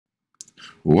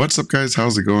What's up, guys?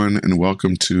 How's it going? And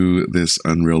welcome to this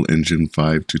Unreal Engine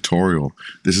 5 tutorial.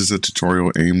 This is a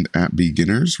tutorial aimed at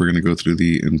beginners. We're going to go through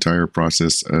the entire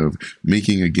process of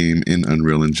making a game in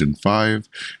Unreal Engine 5,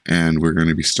 and we're going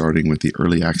to be starting with the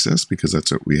early access because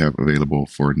that's what we have available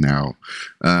for now.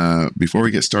 Before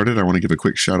we get started, I want to give a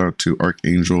quick shout out to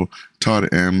Archangel,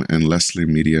 Todd M, and Leslie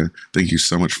Media. Thank you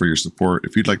so much for your support.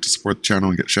 If you'd like to support the channel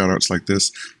and get shout outs like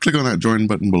this, click on that join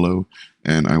button below,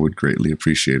 and I would greatly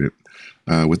appreciate it.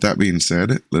 With that being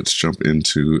said, let's jump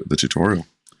into the tutorial.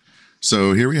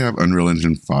 So here we have Unreal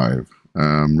Engine 5.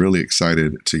 I'm really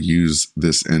excited to use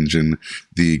this engine.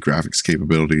 The graphics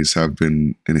capabilities have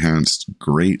been enhanced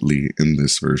greatly in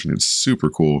this version. It's super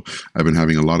cool. I've been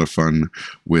having a lot of fun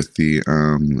with the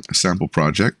sample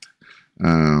project,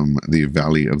 the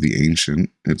Valley of the Ancient.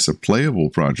 It's a playable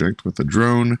project with a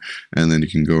drone, and then you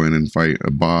can go in and fight a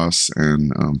boss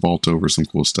and vault over some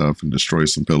cool stuff and destroy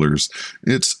some pillars.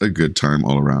 It's a good time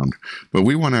all around. But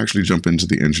we want to actually jump into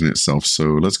the engine itself, so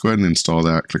let's go ahead and install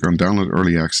that. Click on Download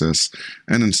Early Access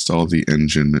and install the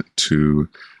engine to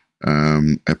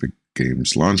Epic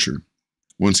Games Launcher.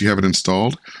 Once you have it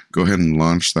installed, go ahead and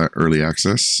launch that early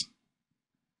access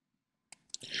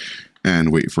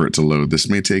and wait for it to load. This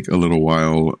may take a little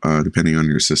while depending on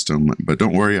your system, but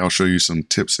don't worry, I'll show you some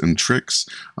tips and tricks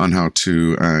on how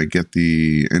to get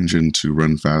the engine to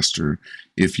run faster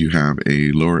if you have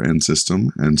a lower end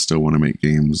system and still want to make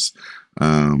games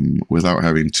without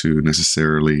having to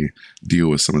necessarily deal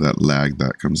with some of that lag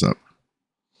that comes up.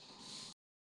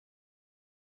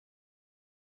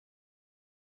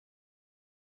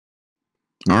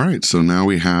 All right, so now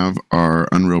we have our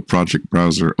Unreal Project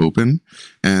browser open,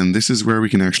 and this is where we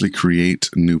can actually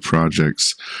create new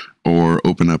projects or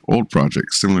open up old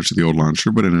projects, similar to the old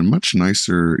launcher, but in a much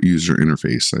nicer user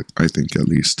interface, I think at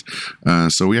least.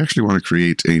 So we actually want to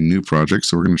create a new project,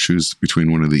 so we're going to choose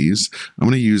between one of these. I'm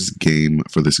going to use Game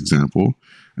for this example,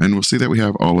 and we'll see that we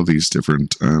have all of these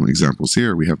different examples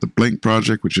here. We have the blank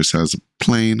project, which just has a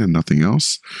plane and nothing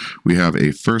else. We have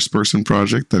a first-person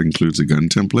project that includes a gun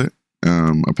template,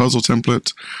 a puzzle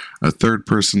template, a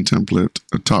third-person template,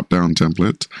 a top-down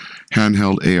template,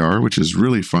 handheld AR, which is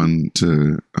really fun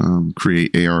to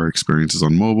create AR experiences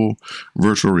on mobile,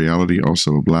 virtual reality,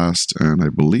 also a blast, and I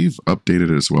believe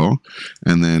updated as well,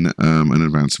 and then an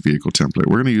advanced vehicle template.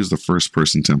 We're going to use the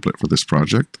first-person template for this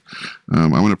project. I'm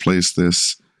going to place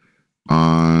this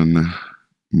on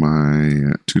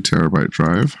my 2 terabyte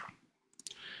drive,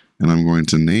 and I'm going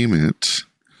to name it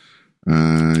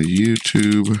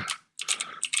YouTube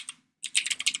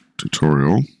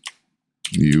Tutorial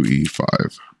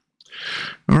UE5.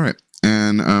 All right,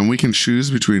 and we can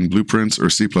choose between Blueprints or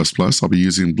C++. I'll be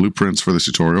using Blueprints for this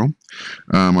tutorial.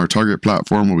 Our target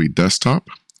platform will be desktop,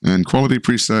 and quality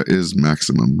preset is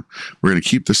maximum. We're going to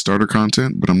keep the starter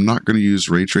content, but I'm not going to use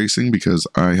ray tracing because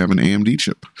I have an AMD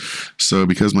chip. So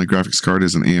because my graphics card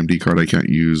is an AMD card, I can't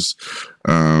use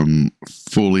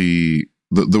fully.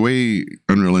 The way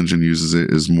Unreal Engine uses it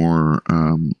is more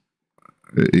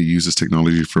it uses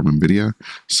technology from NVIDIA,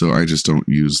 so I just don't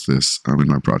use this in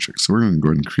my project. So we're going to go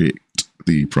ahead and create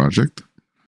the project.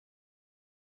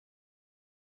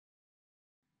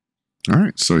 All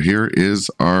right, so here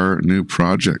is our new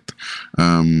project.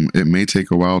 It may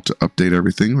take a while to update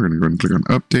everything. We're going to go ahead and click on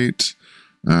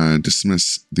Update,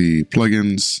 dismiss the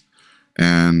plugins,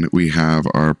 and we have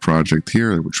our project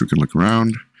here, which we can look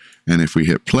around. And if we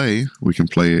hit play, we can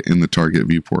play it in the target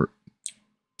viewport.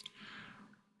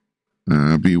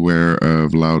 Beware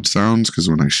of loud sounds, because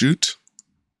when I shoot,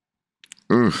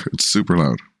 it's super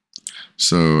loud.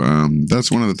 So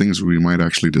that's one of the things we might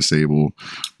actually disable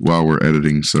while we're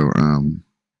editing. So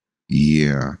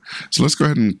yeah. So let's go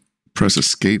ahead and press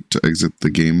escape to exit the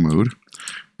game mode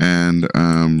and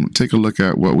take a look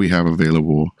at what we have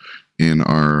available in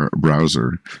our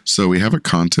browser. So we have a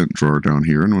content drawer down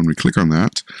here, and when we click on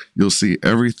that, you'll see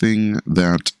everything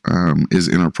that is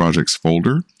in our projects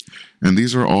folder. And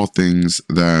these are all things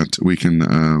that we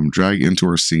can drag into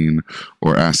our scene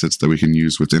or assets that we can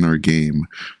use within our game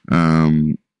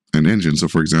and engine. So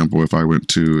for example, if I went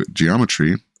to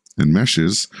geometry and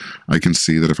meshes, I can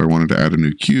see that if I wanted to add a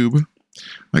new cube,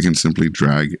 I can simply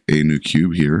drag a new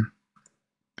cube here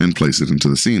and place it into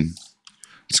the scene.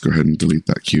 Let's go ahead and delete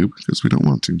that cube because we don't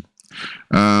want to.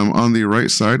 On the right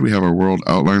side, we have our world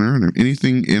outliner, and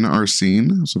anything in our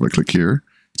scene. So if I click here,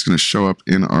 it's going to show up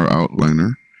in our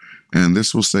outliner. And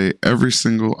this will say every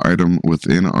single item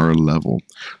within our level.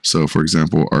 So for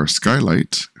example, our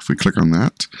skylight, if we click on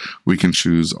that, we can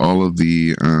choose all of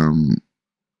the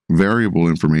variable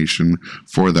information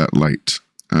for that light.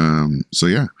 So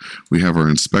yeah, we have our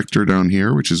inspector down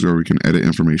here, which is where we can edit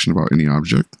information about any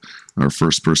object. Our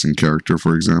first person character,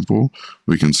 for example,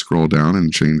 we can scroll down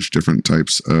and change different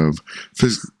types of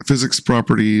physics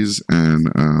properties and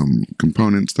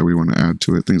components that we want to add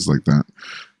to it, things like that.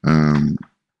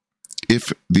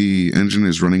 If the engine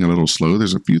is running a little slow,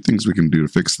 there's a few things we can do to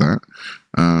fix that.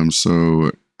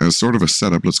 So as sort of a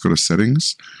setup, let's go to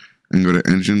settings and go to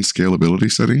engine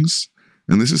scalability settings.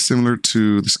 And this is similar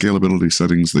to the scalability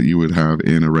settings that you would have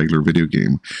in a regular video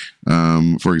game.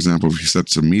 For example, if you set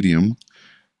to medium,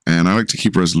 and I like to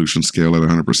keep resolution scale at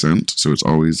 100%, so it's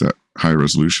always at high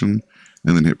resolution,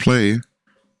 and then hit play,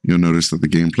 you'll notice that the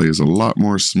gameplay is a lot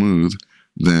more smooth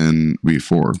than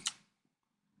before.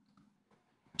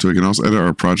 So we can also edit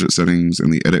our project settings in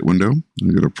the edit window.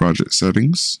 We go to project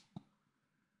settings,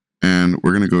 and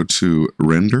we're going to go to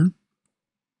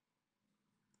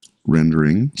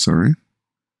rendering, sorry.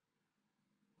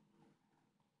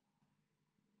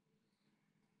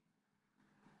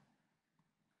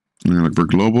 I'm going to look for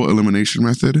global elimination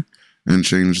method and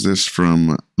change this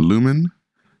from lumen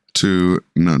to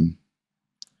none.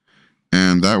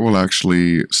 And that will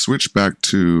actually switch back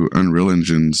to Unreal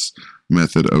Engine's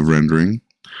method of rendering.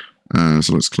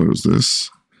 So let's close this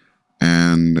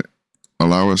and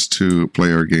allow us to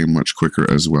play our game much quicker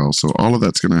as well. So all of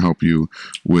that's going to help you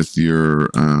with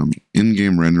your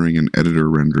in-game rendering and editor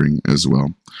rendering as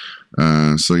well.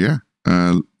 So yeah,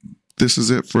 this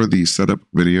is it for the setup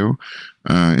video.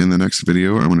 In the next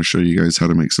video, I'm going to show you guys how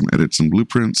to make some edits and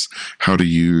blueprints, how to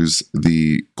use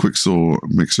the Quixel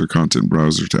Mixer content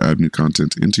browser to add new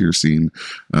content into your scene,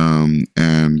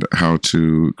 and how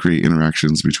to create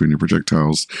interactions between your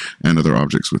projectiles and other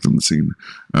objects within the scene.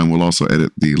 We'll also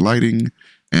edit the lighting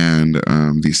and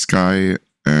the sky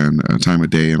and time of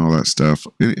day and all that stuff,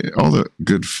 all the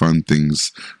good fun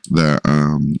things that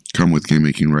come with game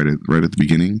making right at the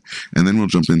beginning, and then we'll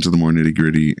jump into the more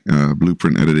nitty-gritty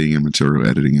blueprint editing and material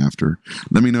editing after.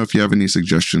 Let me know if you have any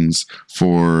suggestions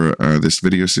for this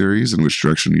video series and which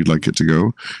direction you'd like it to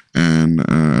go, and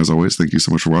as always, thank you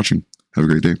so much for watching. Have a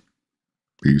great day.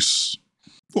 Peace.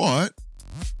 What?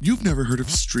 You've never heard of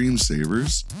stream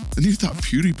savers, and you thought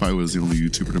PewDiePie was the only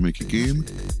YouTuber to make a game?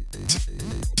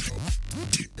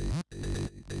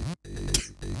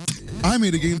 I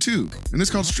made a game too, and it's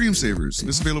called Stream Savers, and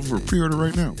it's available for pre-order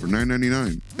right now for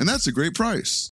 $9.99, and that's a great price.